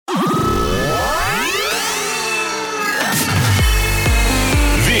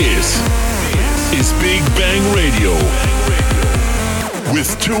Bang Radio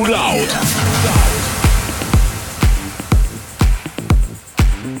with Too Loud.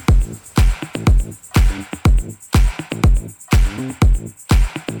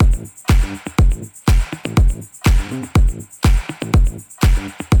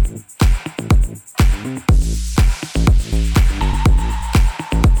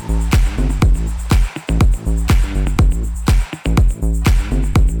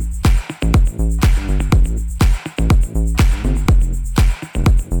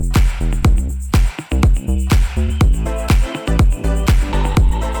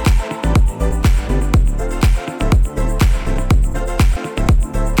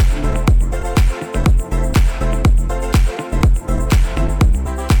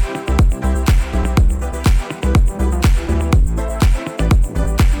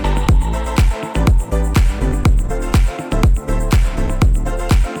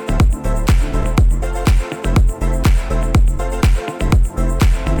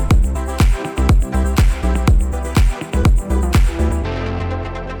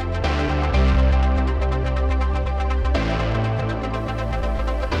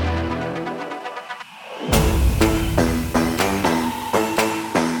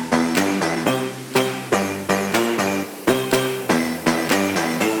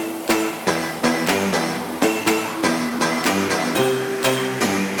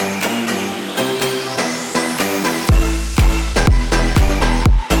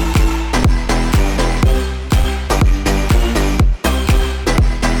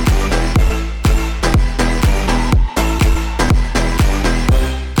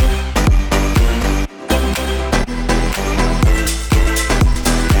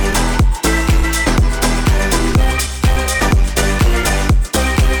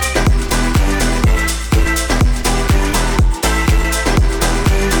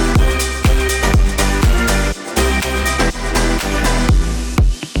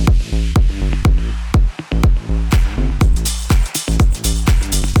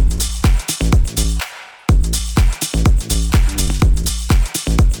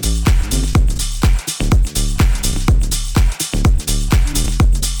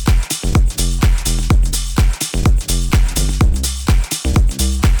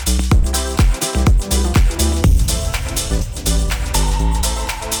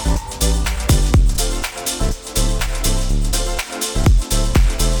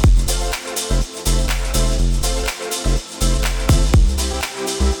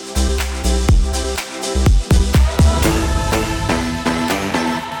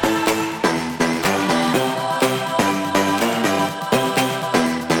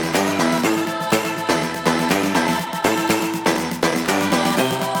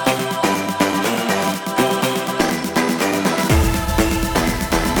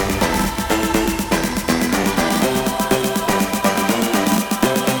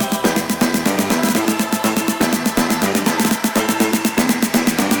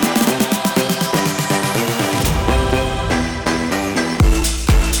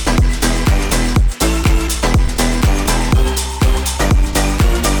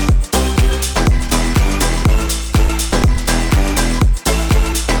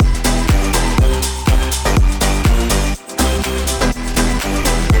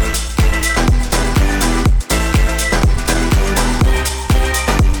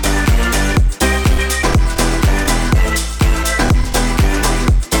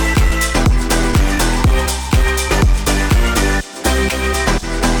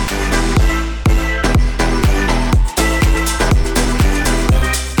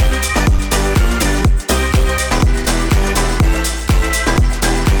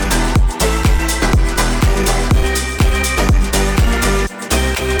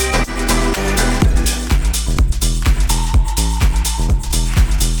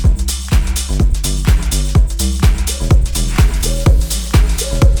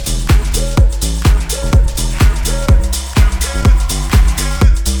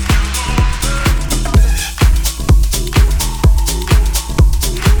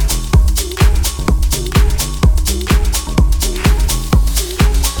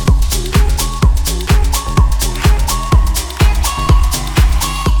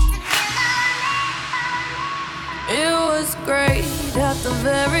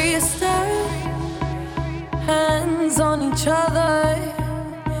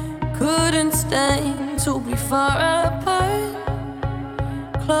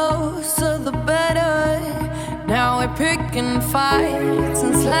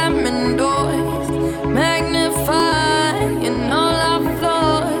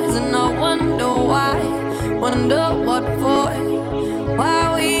 Wonder what for,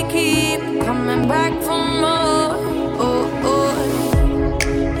 why we keep coming back for more.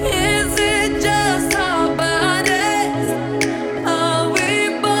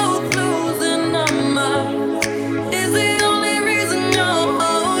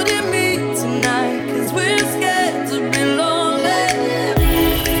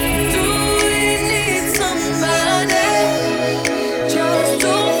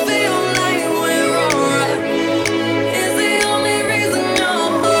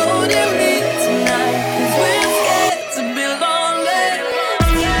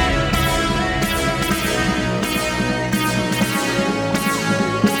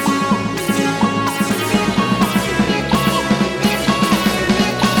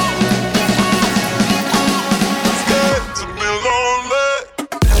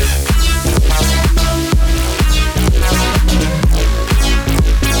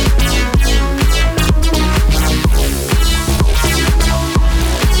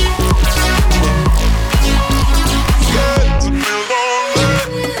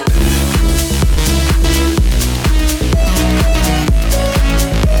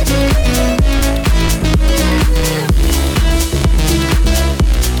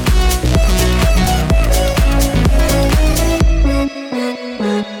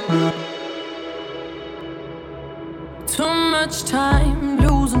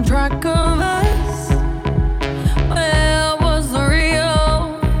 track of us. Where was the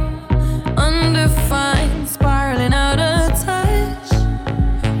real? Undefined, spiraling out of touch.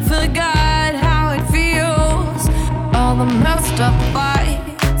 Forgot how it feels. All the messed up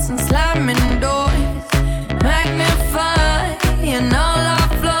fights and slamming doors, magnifying all our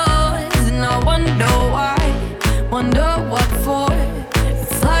flaws. And I wonder why, wonder what for.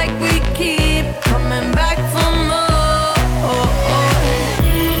 It's like we keep coming back for more.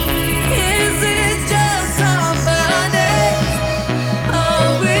 Is it just our bodies?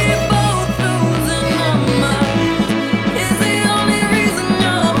 Are we both losing our minds? Is the only reason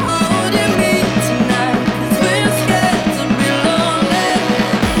you're holding me tonight 'cause we're scared to be lonely?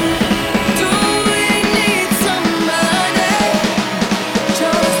 Do we need somebody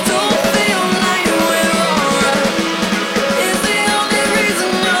just to feel like we're alright? Is the only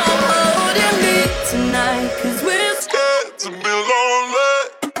reason you're holding me tonight 'cause we're scared to be lonely?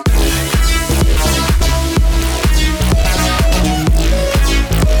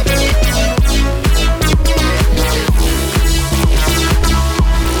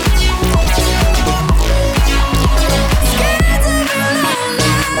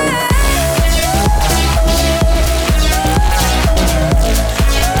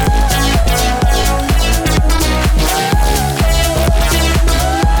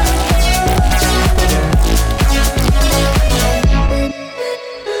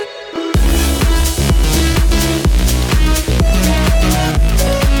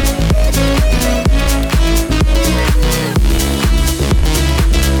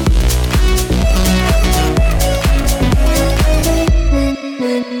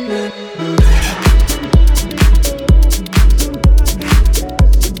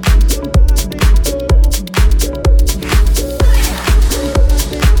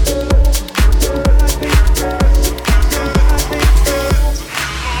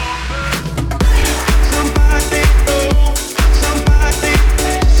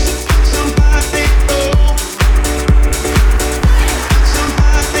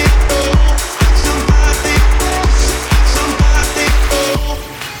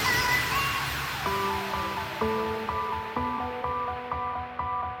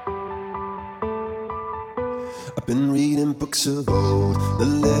 I've been reading books of old, the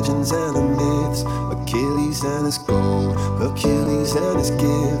legends and the myths, Achilles and his gold, Hercules and his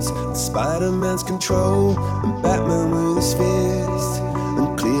gifts, and Spider-Man's control, and Batman with his fist. And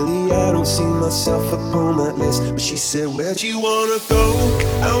clearly I don't see myself upon that list. But she said, where'd you wanna go?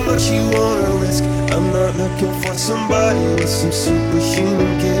 How much you wanna risk? I'm not looking for somebody with some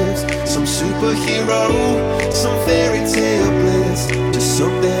superhuman gifts, some superhero, some fairy tale bliss. Just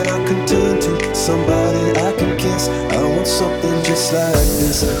something I can turn to, somebody I can kiss. I want something just like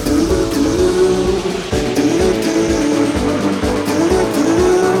this.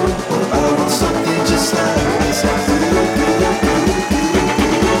 I want something just like this.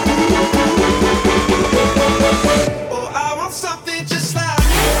 Oh, I want something just like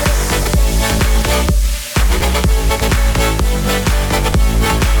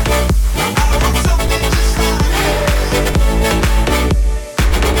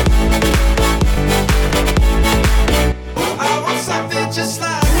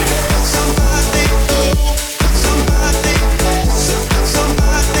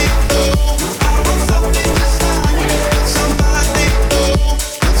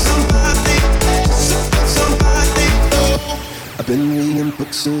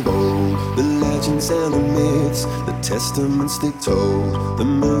books of old, the legends and the myths, the testaments they told, the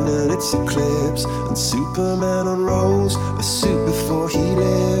moon and its eclipse, and Superman unrolls a suit before he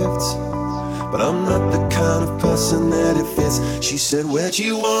lived. But I'm not the kind of person that it fits. She said, where'd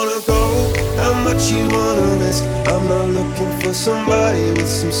you wanna go? How much you wanna risk? I'm not looking for somebody with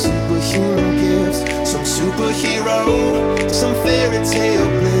some superhuman gifts, some superhero, some fairy tale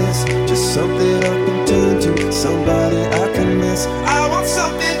bliss. Just something I can turn to, somebody I can miss. I want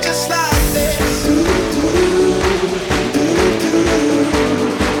something just like this.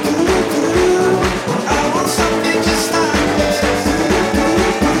 I want something just like this.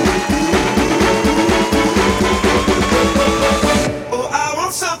 Oh, I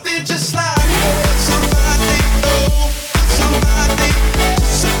want something just like somebody, oh, somebody,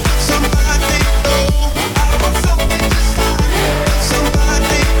 somebody, oh. I want something just like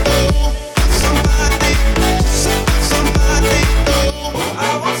somebody, oh, somebody, somebody, oh.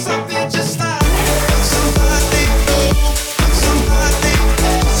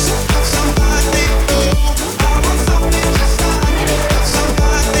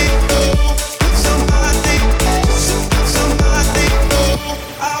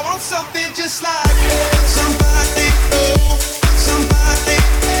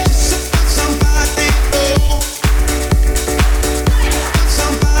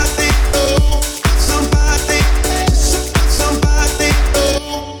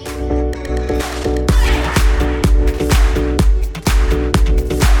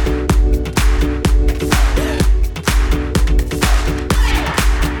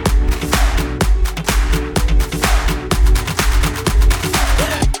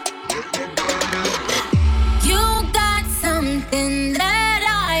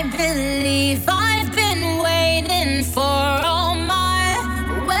 I believe I've been waiting for all my.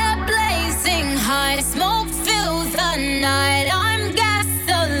 We're blazing high, smoke fills the night. I'm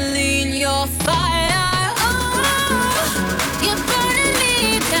gasoline, you're fire. Oh, you're burning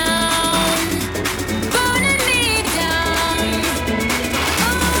me down, burning me down.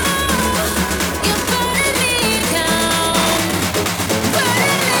 Oh, you're burning me down,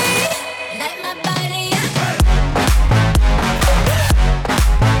 burning me. Light my body up.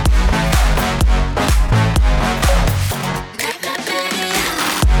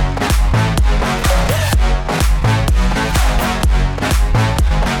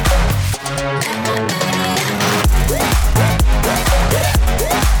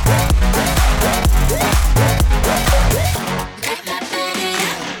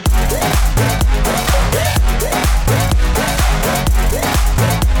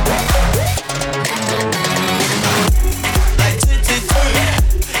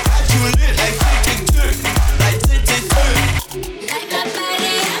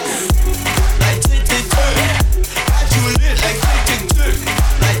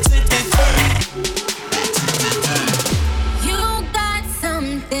 You got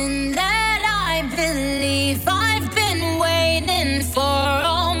something that I believe I've been waiting for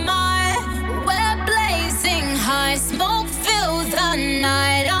all my. We're blazing high, smoke fills the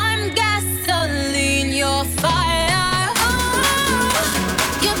night. I'm gasoline, you're fire. Oh,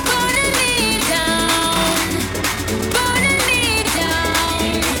 you're burning me down, burning me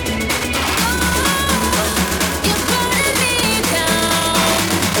down. Oh, you're burning me down,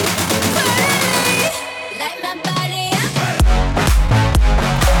 burning me. Light my body up.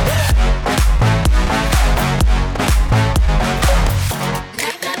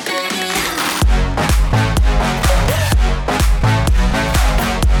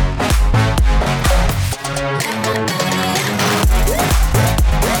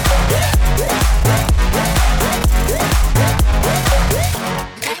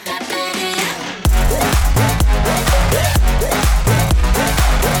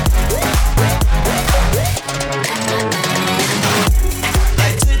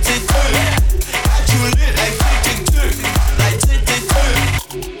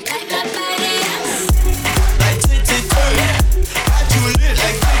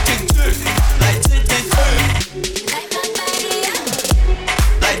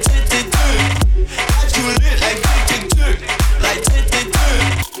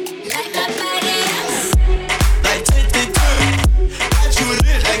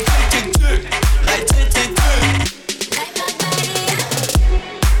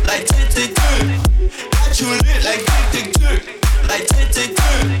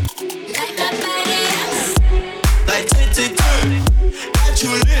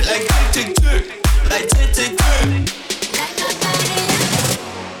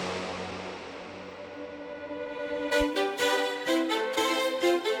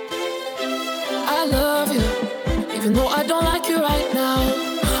 I love you, even though I don't like you right now.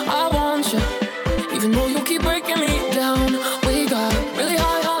 I want you, even though you keep breaking me down. We got really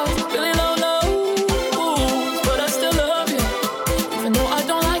high highs, really low lows, but I still love you, even though I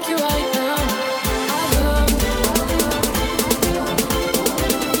don't like you right now. I love you,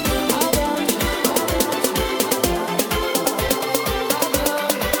 I want you,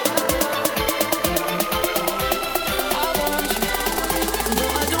 I want you, even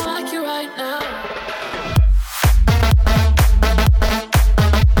though I don't like you right now.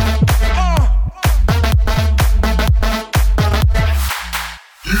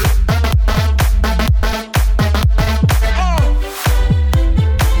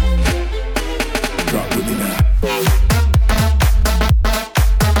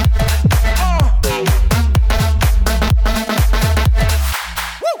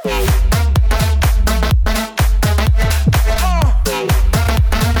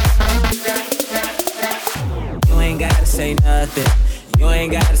 Say nothing. You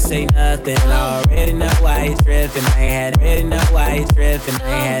ain't gotta say nothing. I already know why you tripping. I ain't had already know why you tripping.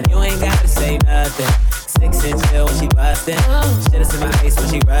 I ain't had. You ain't gotta say nothing. 6-inch heel when she bustin'. Shit is in my face when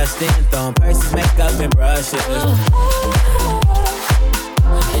she rustin'. Throwing purses, makeup, and brushes. Can't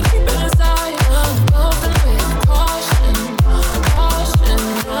keep it inside. Moving with caution, caution.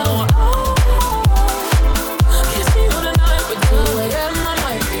 Can't see you tonight, but 2 a.m. I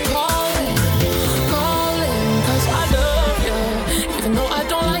might be calling, calling. 'Cause I love you, even though I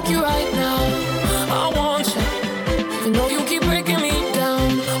don't like you right now. I want you, even though you keep breaking me down.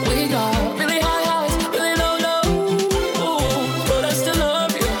 We got really high highs, really low lows, but I still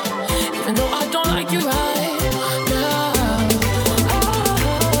love you, even though I don't like you right now.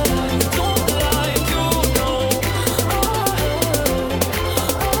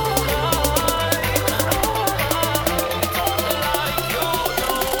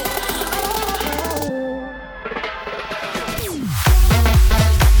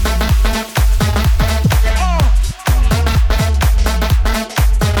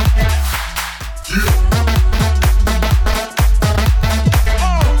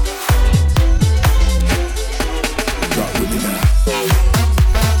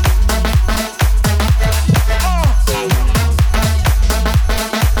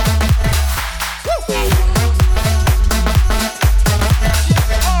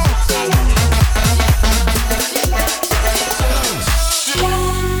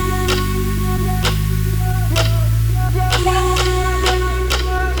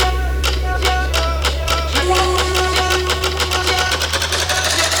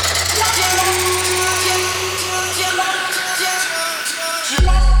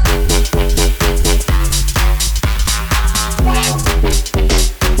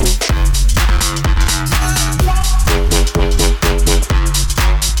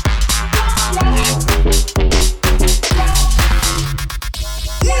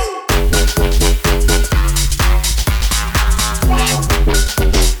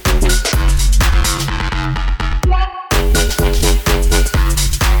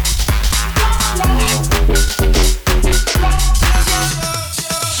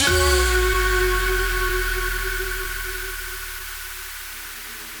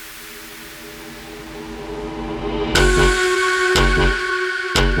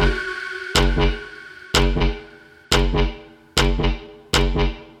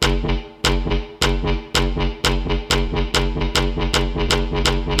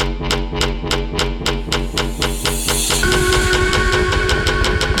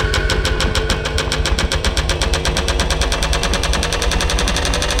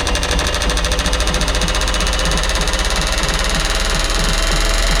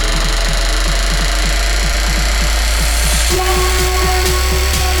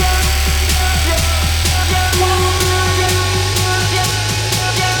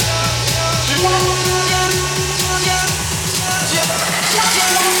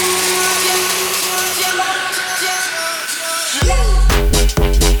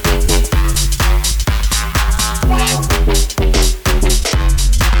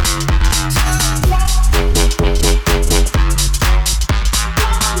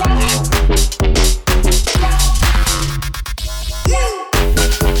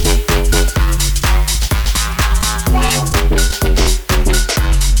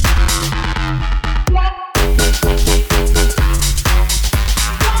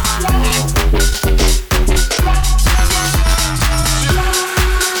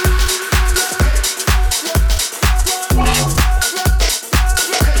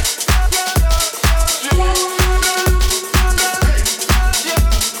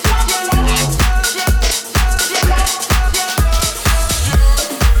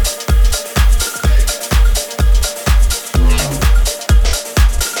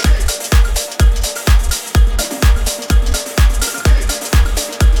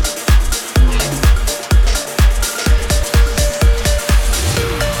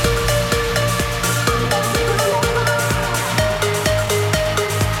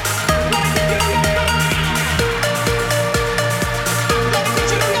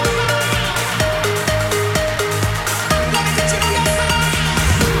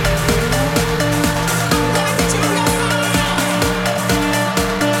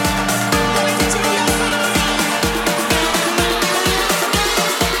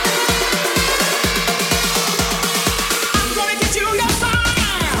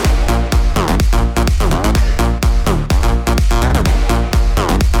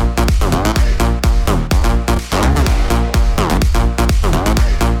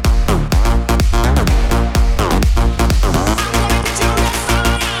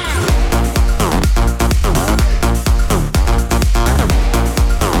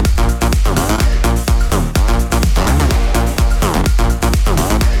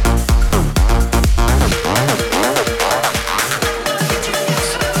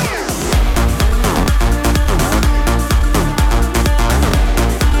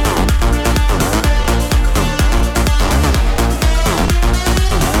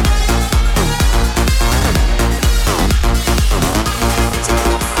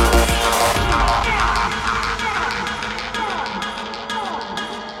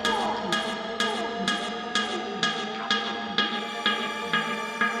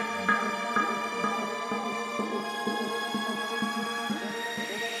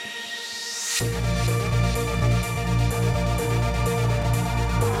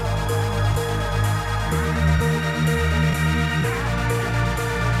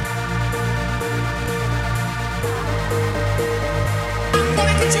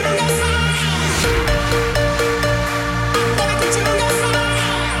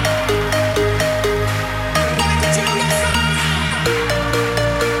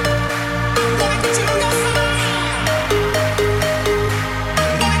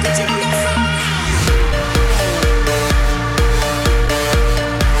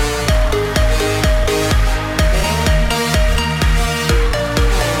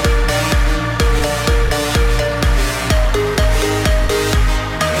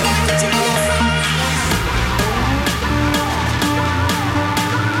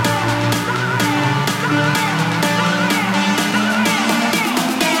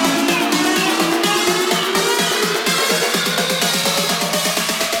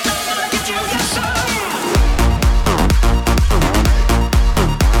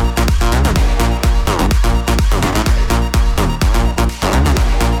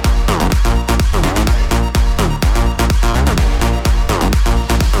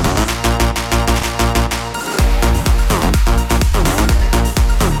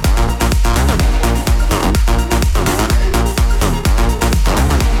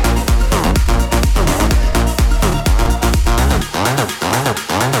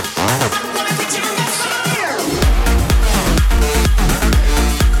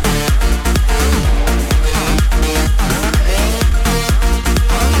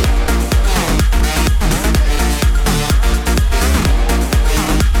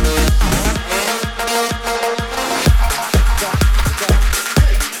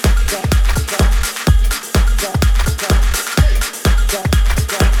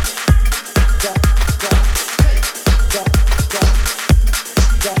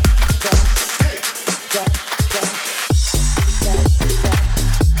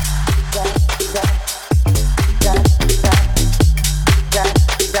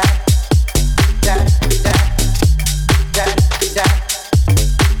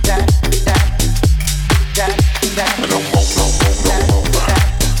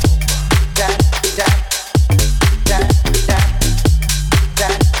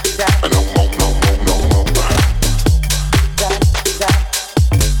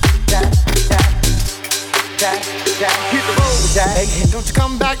 Hit the road, Jack. Don't you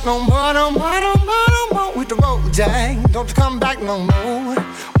come back no more, no more, no more, no more with the road, Jack. Don't you come back no more.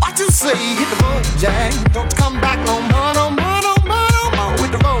 What you say? Hit the road, Jack. Don't you come back no more, no more, no more, no more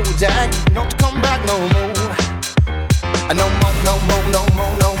with the road, Jack. Don't you come back no more. No more, no more, no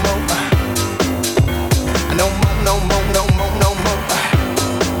more, no more. No more, no more, no more, no more.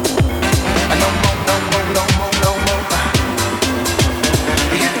 No more, no more, no more, no more.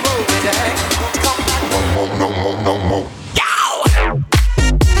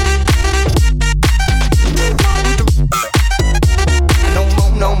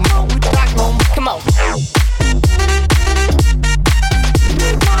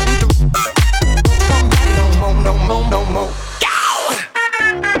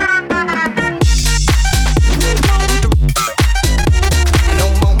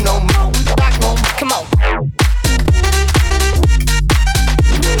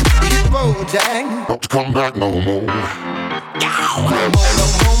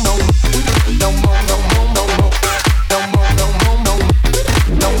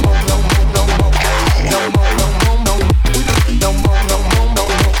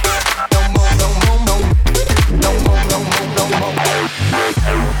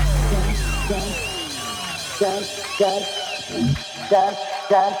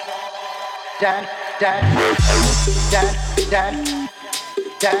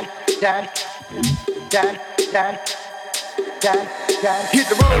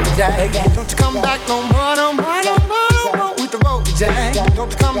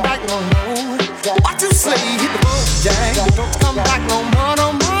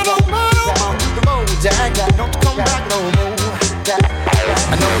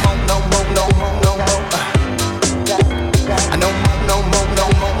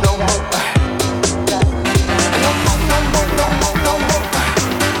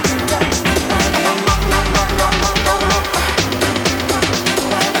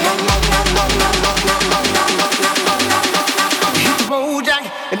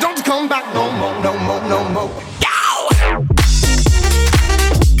 And don't you come back no more, no more, no more.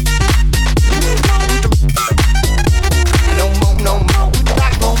 No more, no more,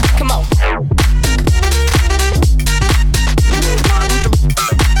 back home. Come on.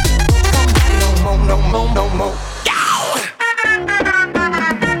 No more, no more, no more.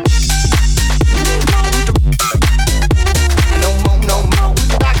 No more, no more,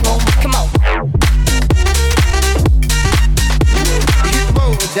 back home. Come on.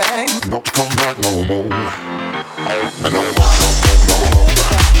 Jack. Don't come back no more. No more, no more, no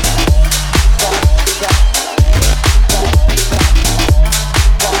more.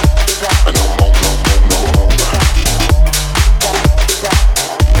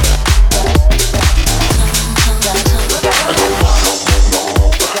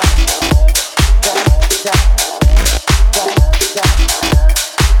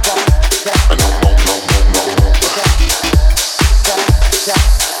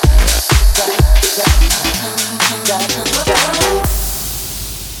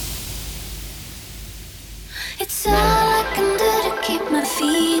 It's all I can do to keep my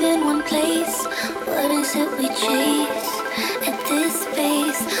feet in one place. What is it we chase at this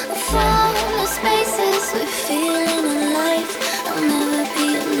pace? Fall in the spaces we're feeling alive. I'll never be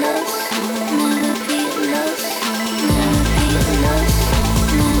a love song. Never be a love song. Never be a love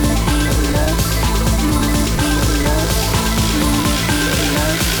song. Never be a love song.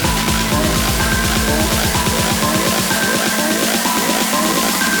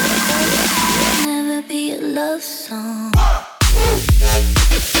 Never be a love song. Never be a love song.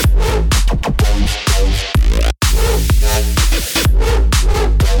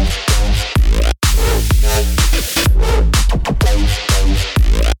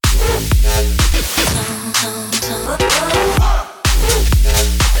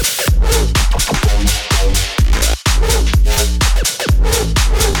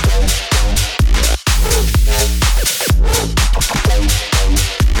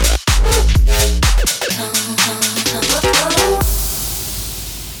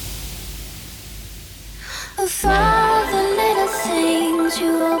 Of all the little things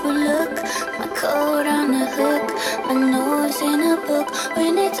you overlook, my coat on a hook, my nose in a book.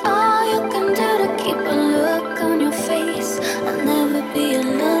 When it's all you can do to keep a look on your face, I'll never be a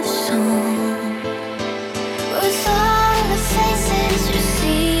love song. With all the faces you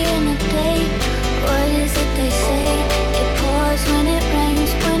see in a day, what is it they say? It pours when it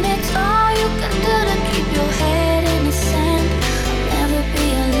rains. When it's all you can do to keep your head in the sand, I'll never be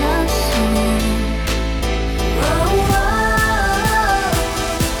a love song.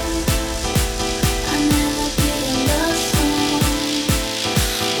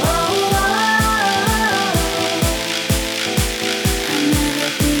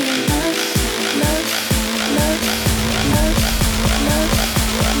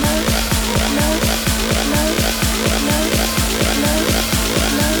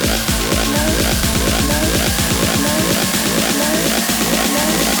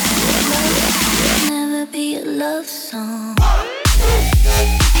 Never be a love song.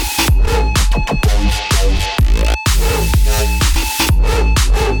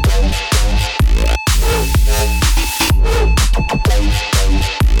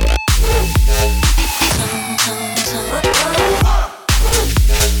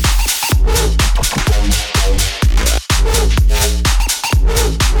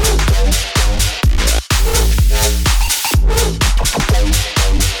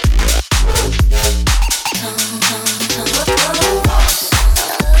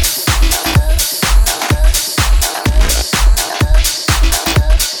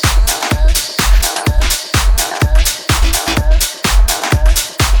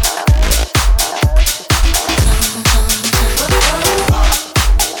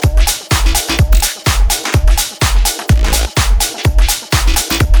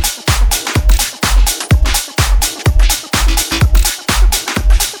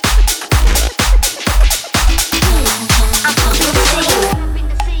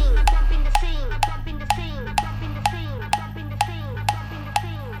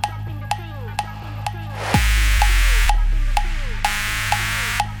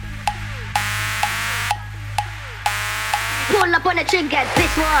 Pull up on the trigger,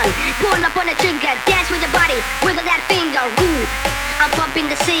 this one. Pull up on the trigger, dance with your body, wiggle that finger. Ooh, I'm pumping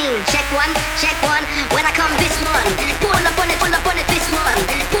the scene. Check one, when I come this one. Pull up on it, this one.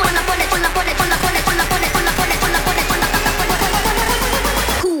 Pull up on it, pull up on it, pull up on it, pull up on it, pull up on it, pull up on it, pull up on it.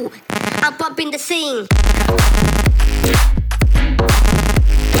 Cool, I'm pumping the scene.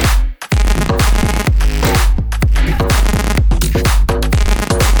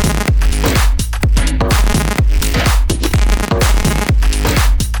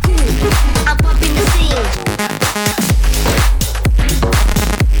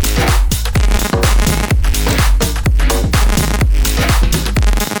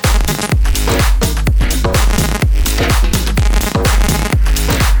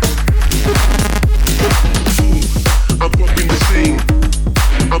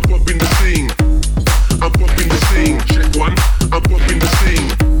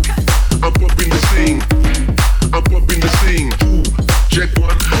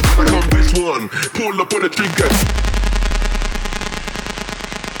 Pull up on the trigger.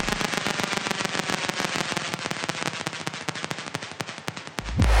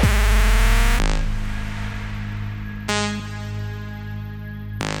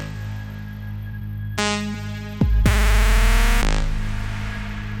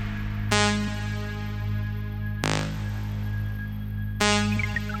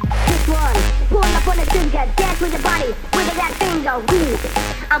 Pull up on the trigger, dance with your body, wiggle that finger. finger. Ooh,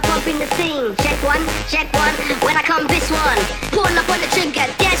 I'm pumping the scene. Check one, when I come this one. Pull up on the trigger,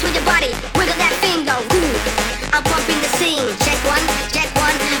 dance with your body, wiggle that finger. Ooh, I'm pumping the scene. Check one,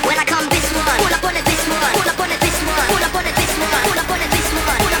 when I come this one. Pull up on it this one, pull up on it this one, pull up on it this one, pull up on it this one,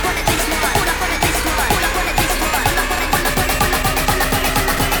 pull up on it this one, pull up on it this one, pull up on it this one.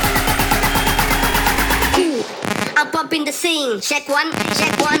 Ooh, I'm pumping the scene. Check one,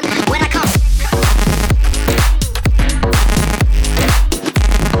 when I come.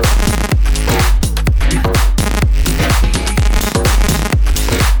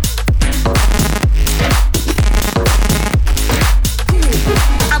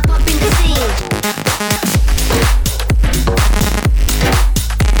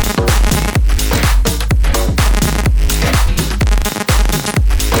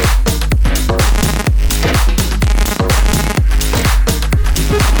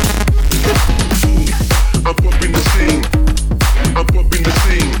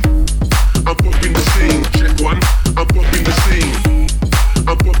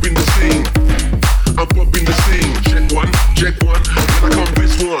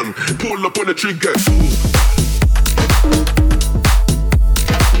 Pull up on the trigger.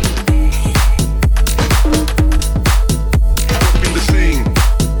 Pumping the scene.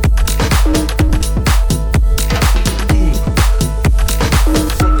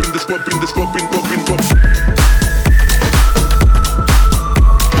 Pumping this, pumping.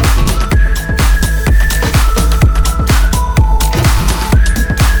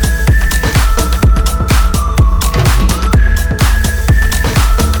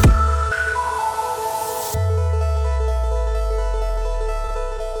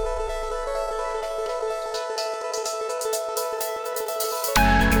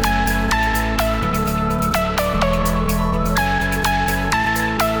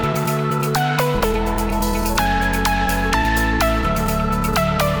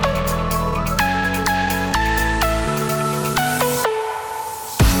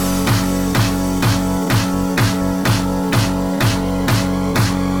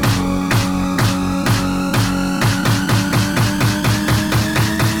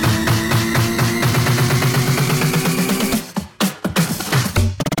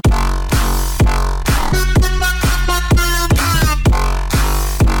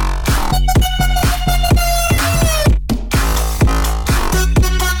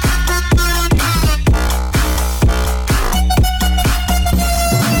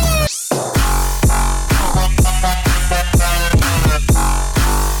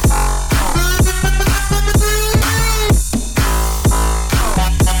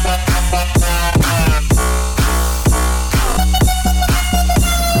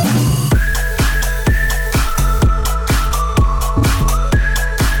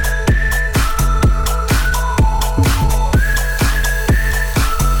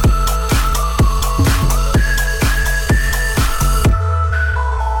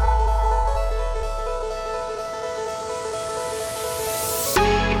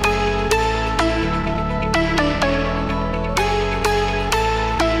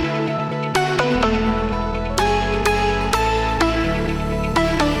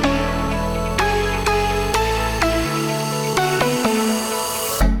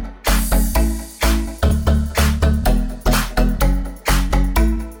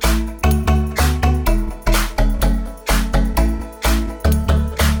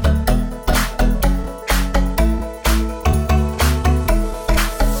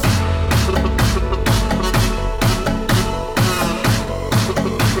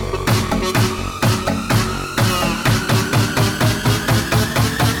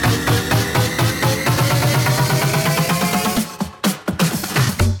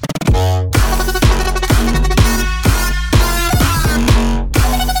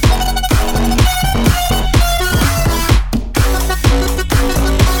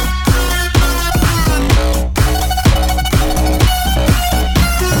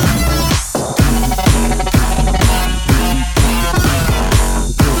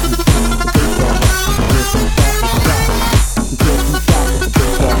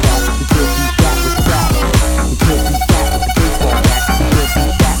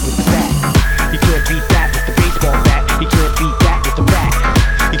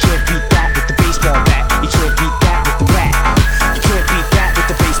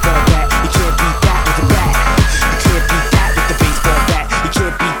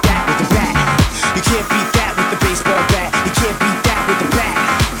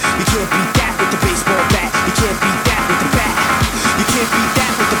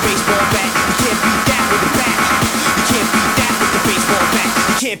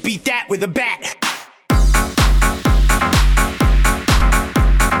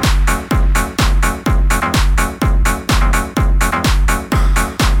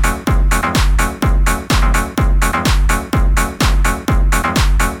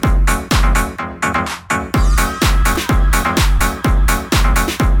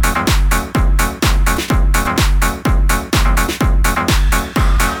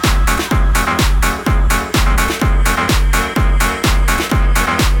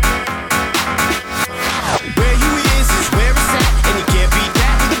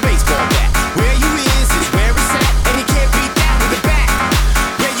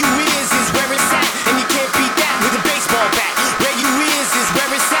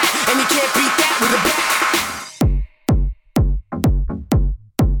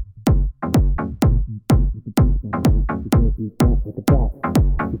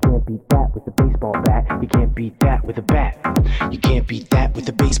 baseball bat. You can't beat that with a bat. You can't beat that with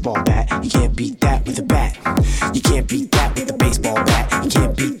a baseball bat. You can't beat that with a bat. You can't beat that with a baseball bat. You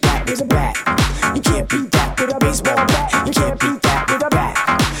can't beat that with a bat. You can't beat that with a baseball bat. You can't beat that with a bat.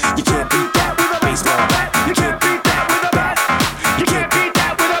 You can't beat that with a baseball bat. You can't beat that with a bat. You can't beat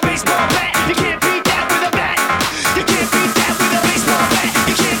that with a baseball bat. You can't beat that with a bat. You can't beat that with a baseball bat.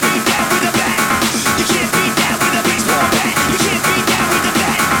 You can't beat that with a bat. You can't beat that with a baseball bat. You can't beat that with a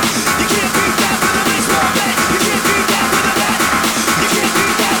bat. You can't beat that with a baseball bat. You can't beat that with a bat. You can't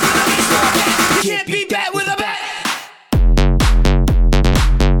beat that with a baseball bat. You can't beat that with a bat.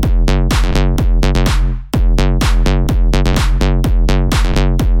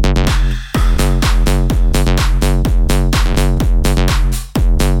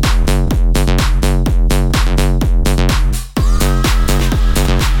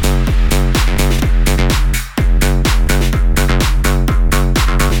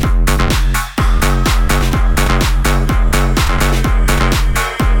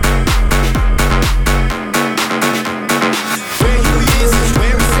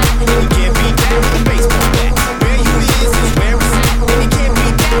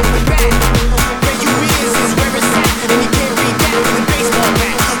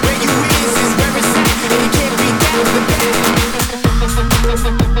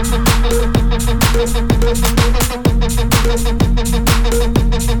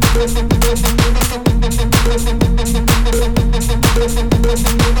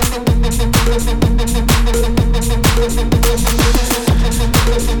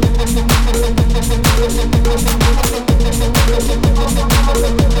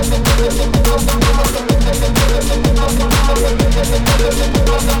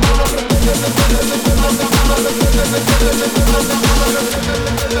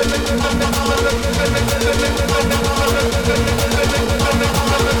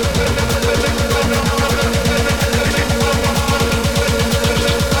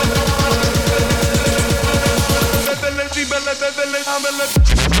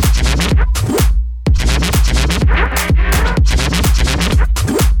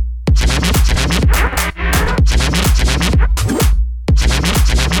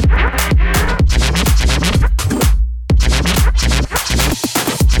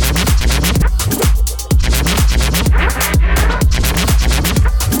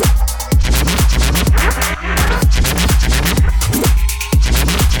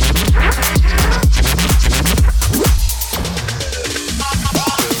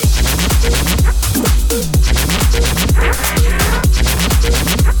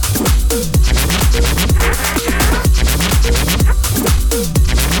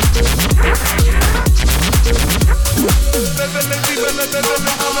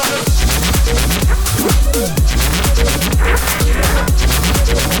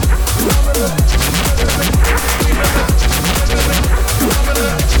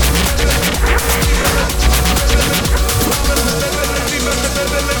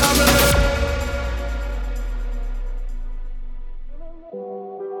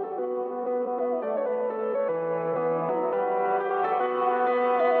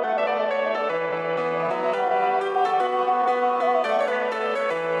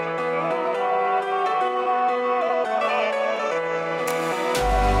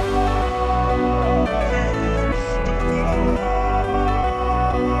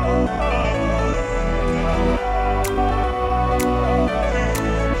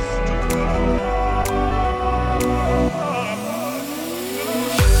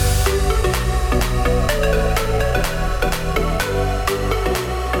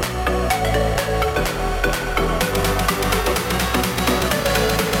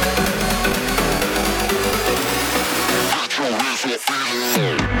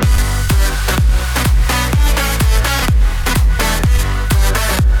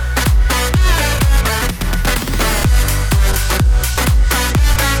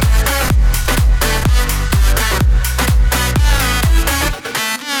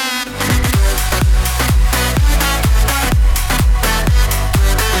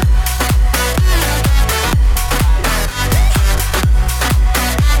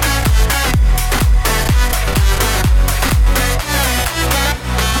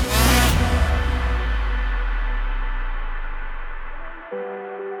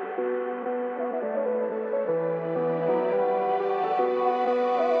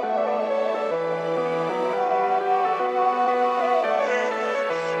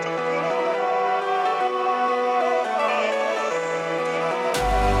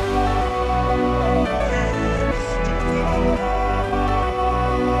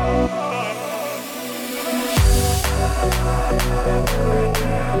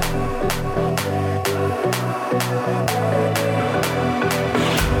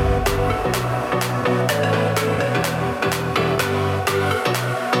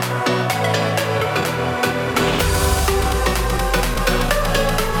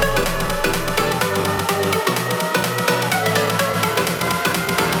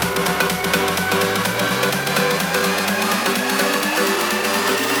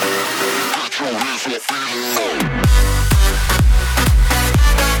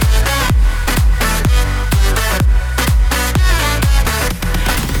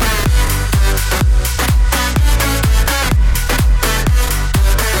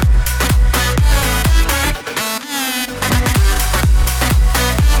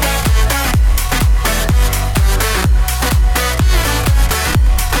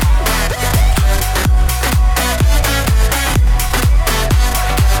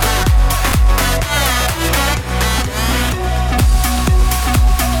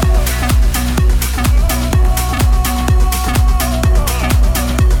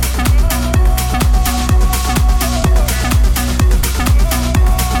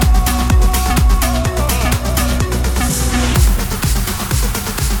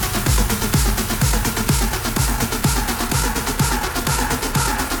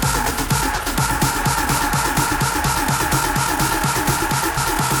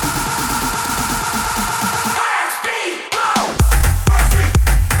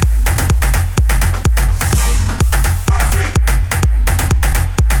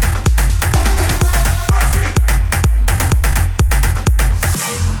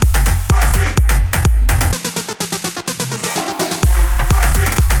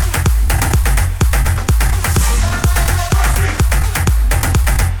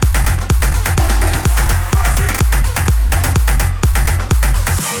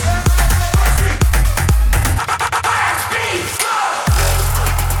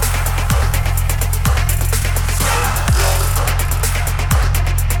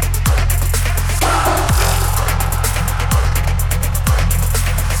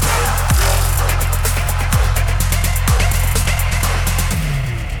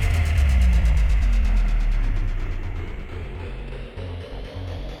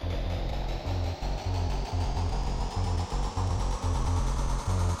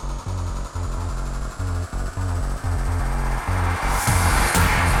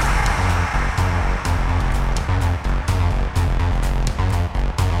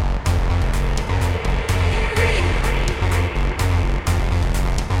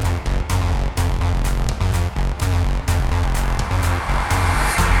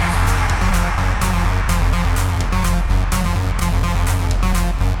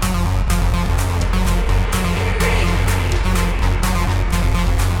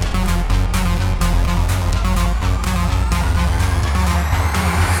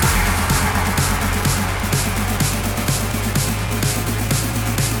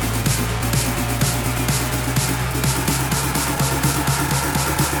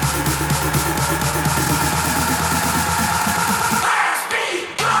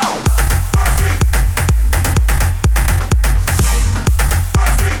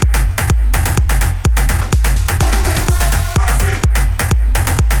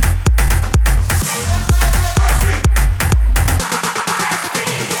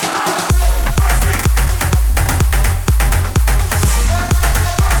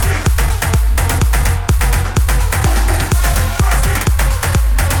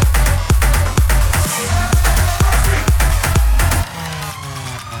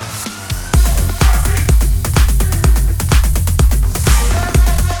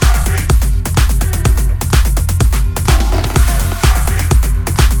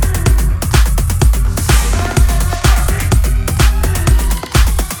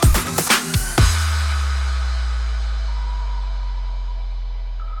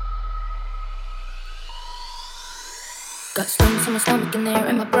 in my stomach and air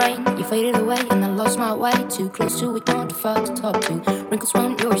in my brain. You faded away and I lost my way. Too close to it, don't fuck to talk to. Wrinkles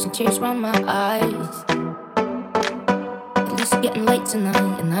round yours and tears round my eyes. At least it's getting late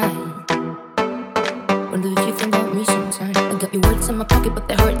tonight, and I wonder if you think about me sometime. I got your words in my pocket, but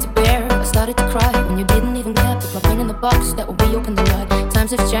they're hard to bear. I started to cry when you didn't even care. Put my pain in the box that will be open to light.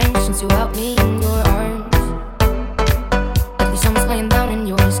 Times have changed since you held me in your arms. At least someone's laying down in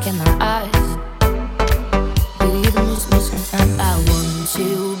yours, can I? I want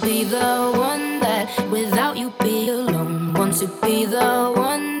to be the one that without you be alone. Want to be the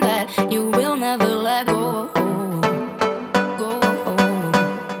one that you will never let go.